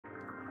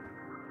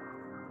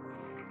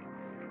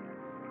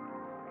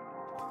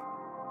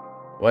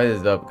What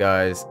is up,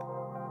 guys?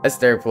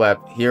 Esther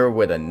Flap here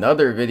with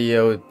another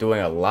video,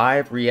 doing a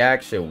live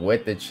reaction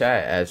with the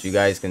chat. As you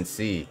guys can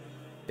see,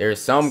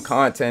 there's some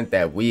content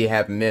that we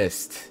have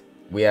missed.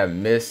 We have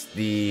missed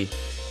the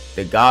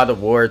God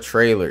of War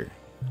trailer.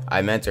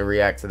 I meant to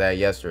react to that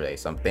yesterday.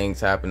 Some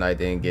things happened I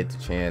didn't get the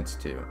chance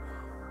to.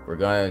 We're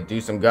gonna do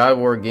some God of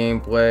War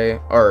gameplay,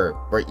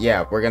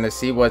 we're gonna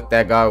see what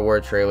that God of War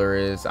trailer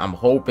is. I'm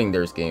hoping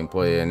there's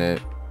gameplay in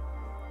it,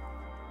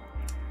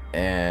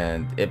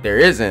 and if there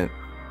isn't,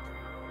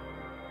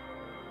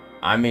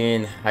 I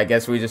mean, I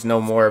guess we just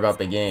know more about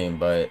the game.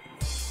 But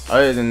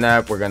other than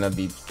that, we're gonna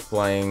be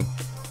playing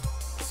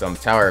some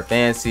Tower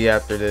Fantasy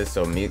after this,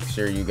 so make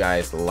sure you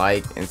guys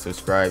like and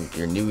subscribe if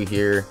you're new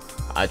here.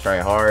 I try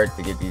hard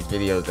to get these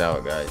videos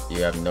out, guys.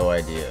 You have no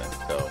idea.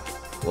 So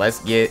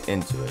let's get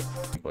into it.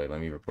 Wait,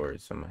 let me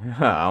record some.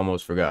 I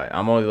almost forgot.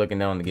 I'm only looking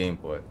down the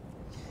gameplay.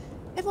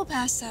 It will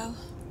pass, though.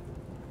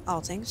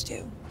 All things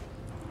do.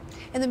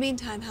 In the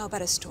meantime, how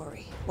about a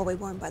story while we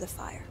warm by the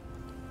fire?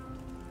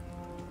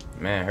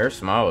 Man, her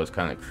smile is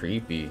kind of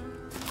creepy.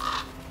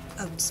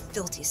 Odin's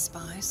filthy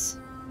spies.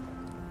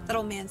 That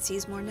old man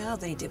sees more now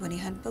than he did when he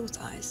had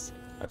both eyes.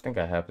 I think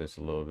I have this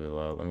a little bit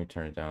low. Let me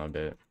turn it down a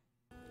bit.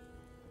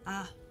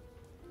 Ah,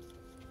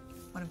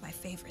 one of my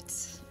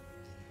favorites.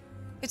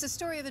 It's a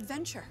story of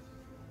adventure.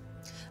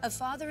 A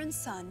father and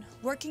son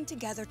working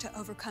together to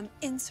overcome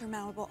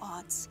insurmountable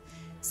odds,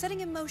 setting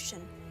in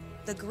motion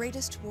the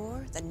greatest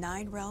war the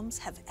Nine Realms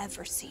have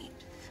ever seen.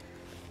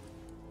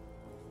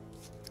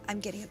 I'm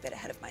getting a bit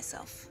ahead of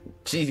myself.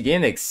 She's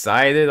getting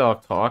excited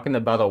off talking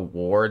about a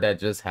war that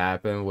just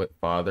happened with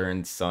father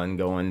and son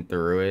going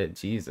through it.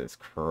 Jesus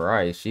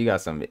Christ, she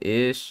got some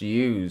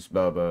issues,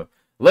 Bubba.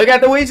 Look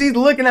at the way she's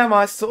looking at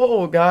my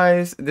soul,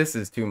 guys. This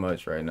is too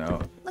much right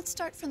now. Let's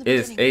start from the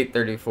It's beginning.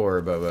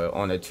 8:34, Bubba,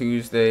 on a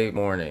Tuesday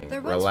morning.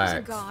 There once Relax.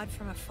 was a god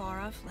from a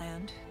far-off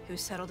land who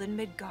settled in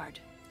Midgard,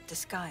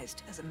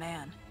 disguised as a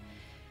man.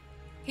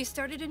 He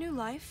started a new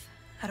life,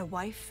 had a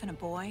wife and a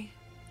boy.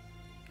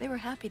 They were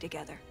happy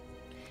together.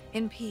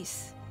 In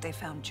peace, they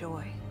found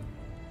joy.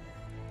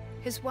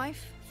 His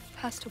wife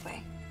passed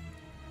away.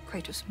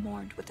 Kratos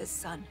mourned with his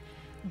son.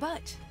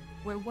 But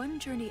where one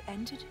journey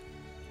ended,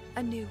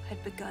 a new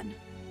had begun.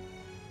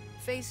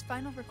 Faye's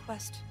final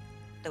request,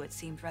 though it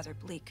seemed rather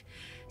bleak,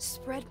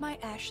 spread my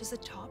ashes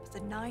atop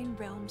the Nine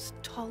Realms'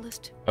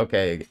 tallest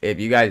Okay, if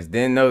you guys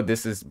didn't know,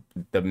 this is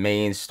the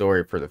main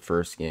story for the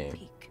first game.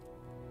 peak.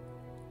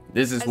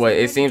 This is As what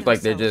they it seems readied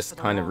like. They're themselves just for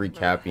the kind of long road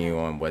recapping you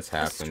ahead, on what's a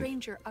happened.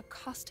 stranger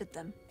accosted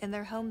them in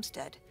their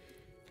homestead.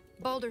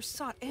 Baldur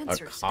sought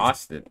answers.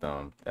 Accosted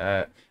them.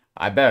 That,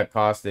 I bet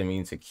accosted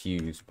means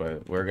accused,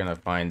 but we're gonna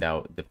find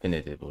out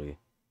definitively.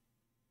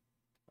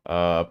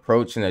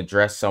 Approach and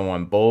address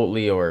someone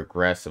boldly or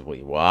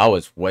aggressively. Well, I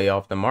was way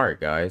off the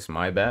mark, guys.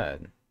 My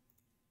bad.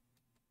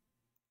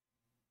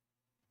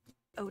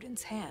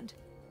 Odin's hand.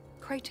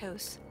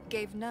 Kratos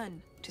gave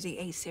none to the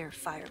Aesir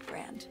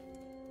firebrand.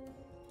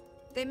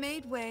 They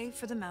made way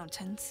for the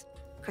mountains.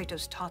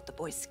 Kratos taught the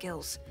boy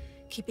skills,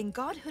 keeping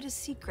godhood a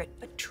secret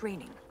but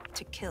training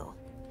to kill.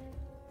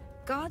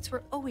 Gods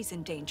were always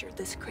in danger,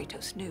 this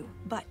Kratos knew,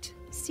 but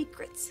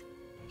secrets,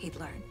 he'd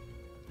learn,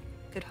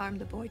 could harm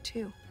the boy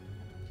too.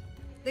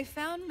 They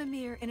found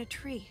Mimir in a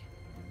tree,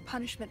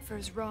 punishment for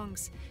his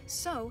wrongs,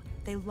 so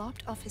they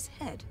lopped off his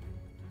head,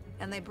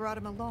 and they brought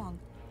him along.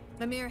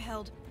 Mimir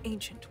held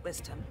ancient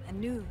wisdom and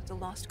knew the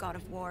lost god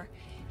of war.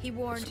 He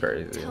warned,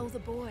 tell the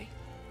boy,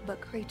 but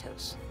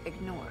Kratos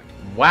ignored.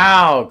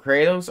 Wow,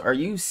 Kratos, are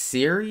you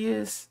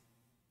serious?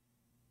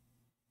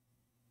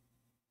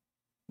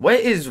 What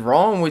is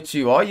wrong with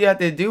you? All you had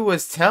to do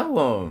was tell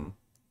him.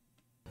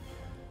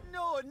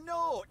 No,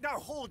 now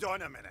hold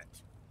on a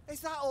minute.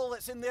 Is that all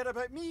that's in there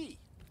about me?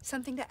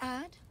 Something to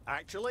add?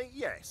 Actually,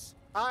 yes,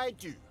 I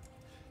do.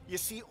 You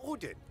see,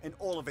 Odin, in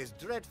all of his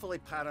dreadfully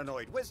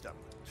paranoid wisdom,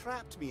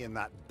 trapped me in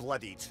that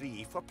bloody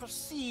tree for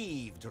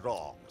perceived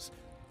wrongs.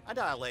 And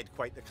I led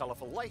quite the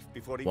colourful life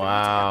before he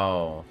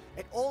Wow.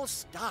 It all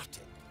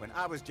started when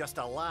I was just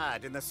a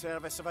lad in the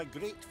service of a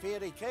great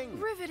fairy king.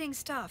 Riveting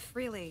stuff,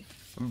 really.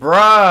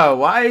 Bruh,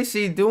 why is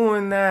she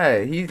doing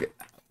that?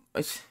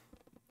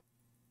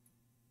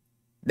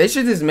 They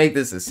should just make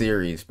this a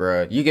series,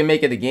 bruh. You can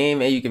make it a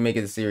game and you can make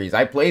it a series.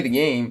 I play the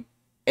game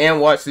and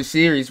watch the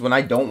series when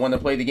I don't want to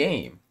play the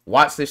game.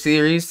 Watch the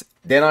series,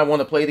 then I want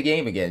to play the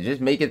game again.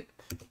 Just make it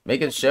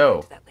a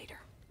show. That later.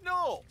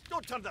 No,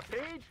 don't turn the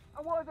page.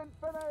 I wasn't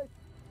finished.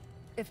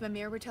 If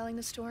Mimir were telling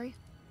the story,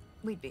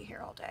 we'd be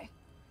here all day.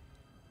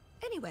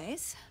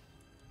 Anyways,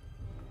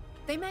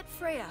 they met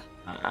Freya,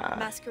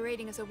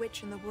 masquerading as a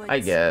witch in the woods. I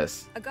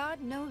guess. A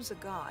god knows a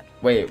god.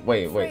 Wait,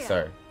 Freya,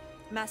 sorry.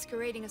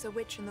 Masquerading as a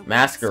witch in the woods.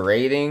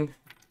 Masquerading?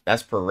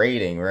 That's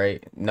parading,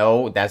 right?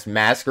 No, that's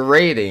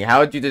masquerading. How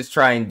would you just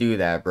try and do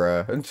that,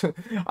 bruh?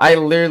 I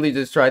literally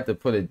just tried to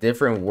put a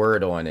different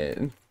word on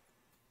it.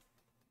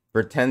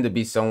 Pretend to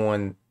be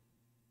someone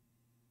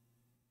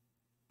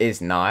is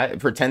not.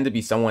 Pretend to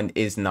be someone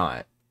is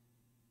not.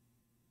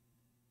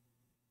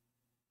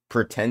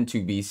 Pretend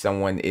to be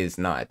someone is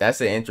not.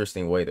 That's an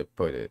interesting way to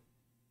put it.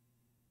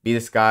 be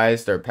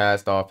disguised or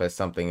passed off as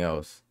something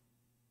else.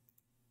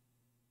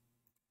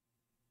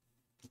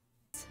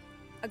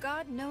 A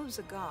god knows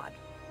a god.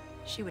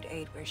 She would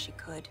aid where she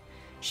could.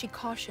 She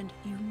cautioned,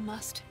 "You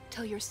must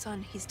tell your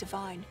son he's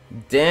divine."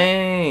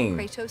 Dang.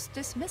 Kratos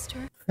dismissed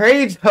her.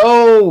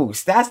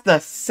 Kratos! That's the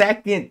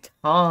second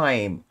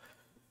time.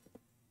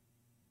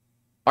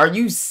 Are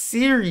you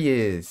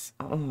serious?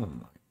 Oh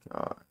my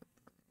god.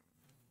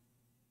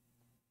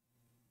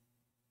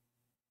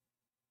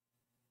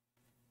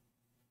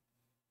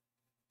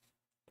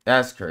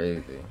 That's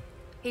crazy.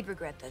 He'd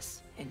regret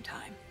this in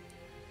time.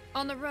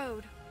 On the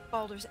road,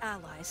 Baldur's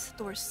allies,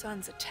 Thor's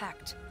sons,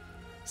 attacked.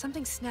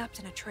 Something snapped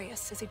in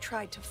Atreus as he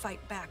tried to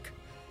fight back.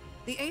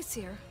 The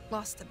Aesir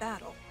lost the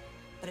battle,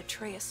 but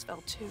Atreus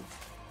fell too.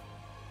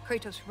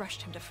 Kratos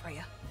rushed him to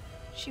Freya.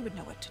 She would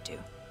know what to do.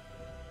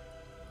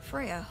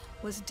 Freya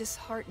was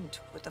disheartened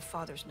with the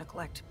father's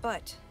neglect,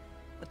 but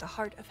with the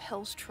heart of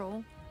Hell's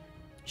troll,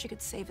 she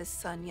could save his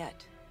son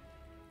yet.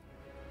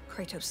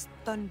 Kratos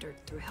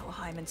thundered through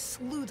Helheim and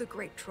slew the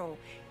great troll.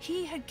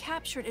 He had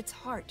captured its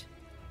heart,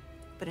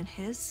 but in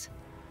his,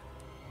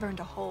 burned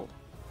a hole.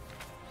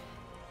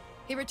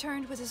 He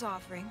returned with his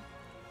offering.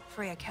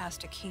 Freya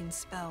cast a keen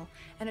spell,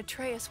 and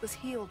Atreus was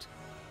healed.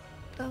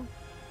 Though,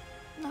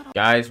 not all.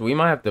 Guys, we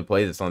might have to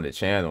play this on the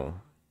channel.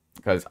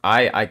 Because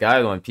I got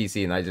it on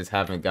PC and I just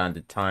haven't gotten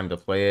the time to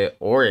play it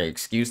or an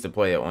excuse to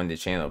play it on the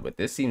channel. But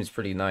this seems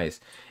pretty nice.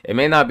 It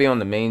may not be on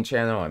the main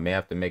channel. I may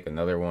have to make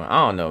another one. I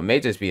don't know. It may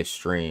just be a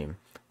stream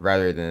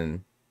rather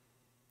than,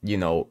 you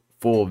know,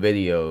 full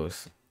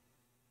videos.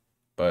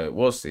 But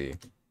we'll see.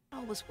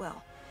 All was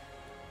well.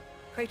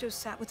 Kratos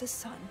sat with his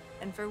son,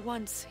 and for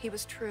once he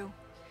was true,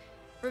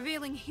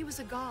 revealing he was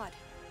a god.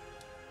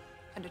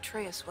 And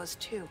Atreus was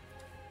too.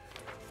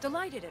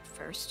 Delighted at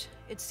first,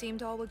 it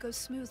seemed all would go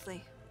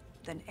smoothly.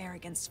 Then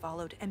arrogance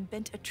followed and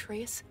bent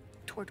Atreus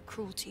toward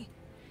cruelty.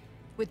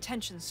 With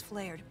tensions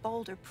flared,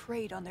 Baldur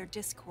preyed on their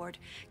discord,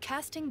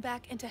 casting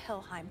back into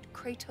Helheim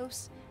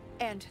Kratos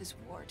and his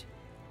ward.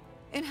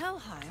 In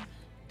Helheim,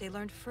 they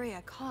learned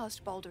Freya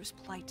caused Baldur's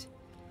plight.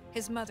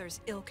 His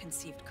mother's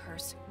ill-conceived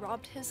curse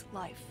robbed his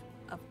life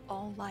of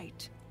all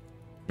light.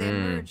 They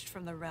emerged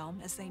from the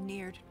realm as they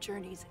neared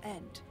Journey's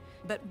End,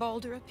 but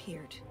Baldur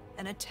appeared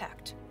and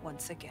attacked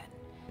once again.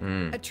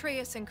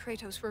 Atreus and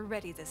Kratos were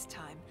ready this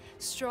time,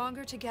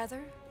 stronger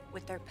together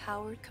with their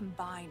power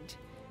combined.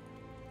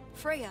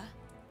 Freya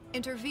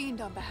intervened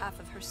on behalf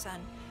of her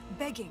son,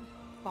 begging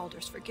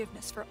Baldur's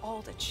forgiveness for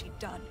all that she'd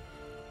done.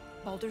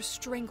 Baldur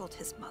strangled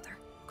his mother.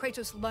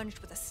 Kratos lunged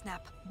with a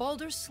snap.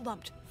 Baldur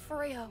slumped.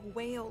 Freya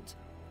wailed.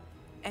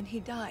 And he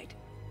died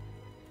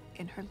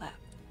in her lap.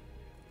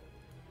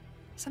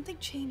 Something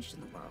changed in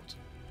the world.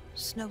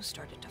 Snow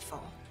started to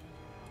fall.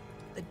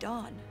 The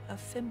dawn of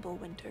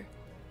Fimbulwinter.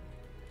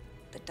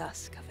 The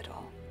dusk of it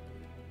all.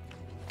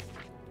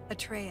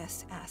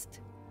 Atreus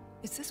asked,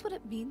 "Is this what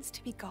it means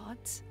to be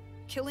gods?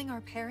 Killing our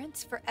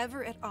parents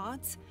forever at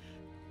odds?"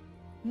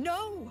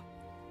 "No!"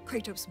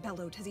 Kratos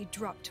bellowed as he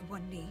dropped to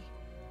one knee.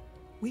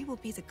 "We will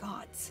be the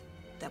gods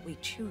that we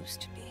choose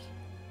to be."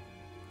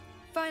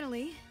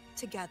 Finally,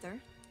 together,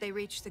 they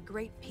reached the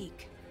Great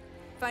Peak,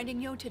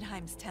 finding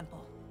Jotunheim's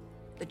temple,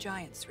 the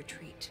giants'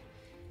 retreat.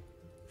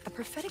 A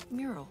prophetic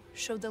mural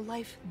showed the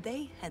life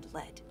they had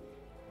led.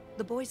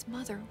 The boy's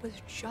mother was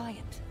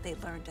giant, they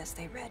learned as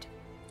they read.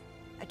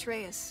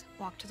 Atreus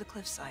walked to the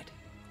cliffside.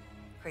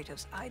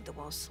 Kratos eyed the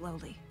wall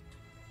slowly.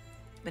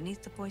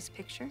 Beneath the boy's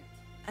picture,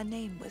 a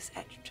name was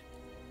etched.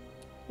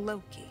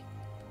 Loki.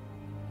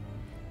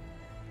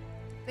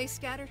 They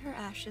scattered her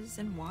ashes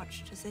and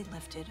watched as they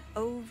lifted.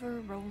 Over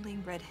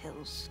rolling red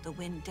hills, the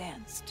wind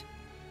danced,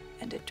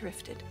 and it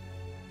drifted.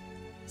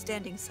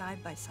 Standing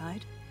side by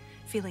side,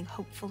 feeling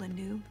hopeful and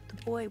new,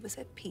 the boy was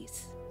at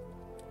peace.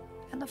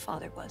 And the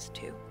father was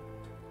too.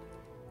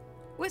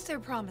 With their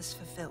promise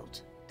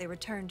fulfilled, they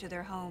returned to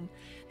their home.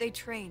 They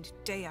trained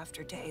day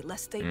after day,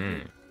 lest they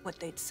reap what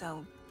they'd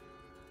sown.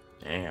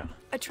 Damn.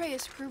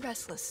 Atreus grew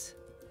restless.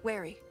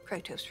 Wary,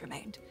 Kratos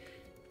remained.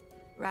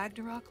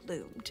 Ragnarok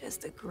loomed as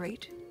the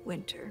great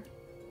winter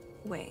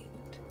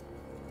waned.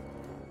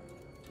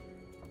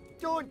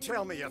 Don't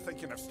tell me you're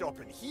thinking of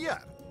stopping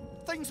here.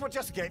 Things were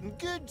just getting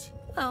good.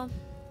 Well,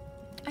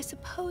 I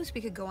suppose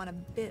we could go on a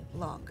bit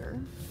longer.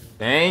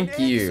 Thank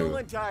An you.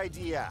 excellent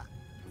idea.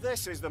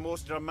 This is the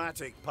most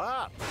dramatic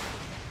part.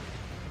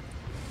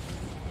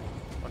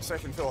 On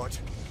second thought,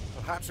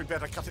 perhaps we'd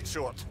better cut it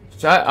short.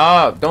 Shut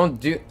up. Don't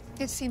do...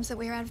 It seems that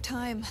we are out of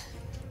time.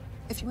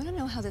 If you want to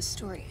know how this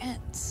story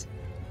ends,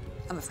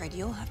 I'm afraid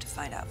you'll have to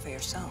find out for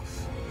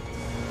yourself.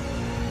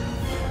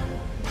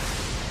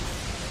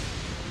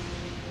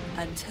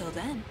 Until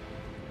then.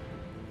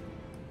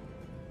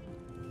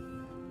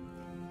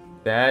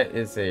 That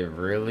is a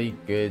really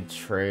good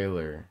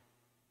trailer.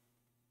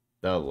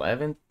 The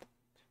 11th?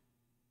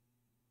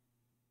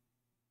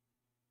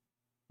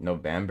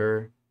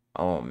 November?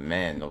 Oh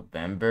man,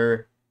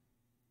 November?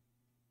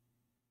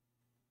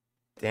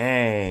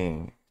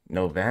 Dang.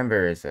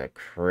 November is a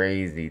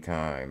crazy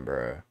time,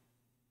 bro.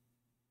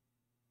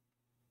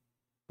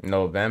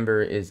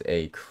 November is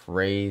a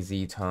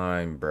crazy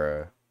time,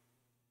 bruh.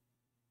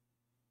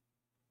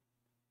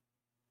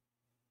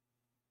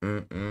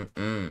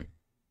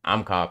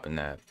 I'm copping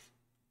that.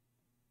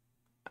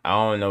 I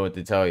don't know what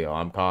to tell you.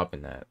 I'm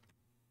copping that.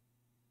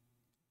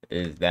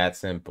 It is that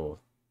simple.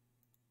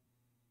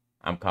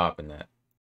 I'm copping that.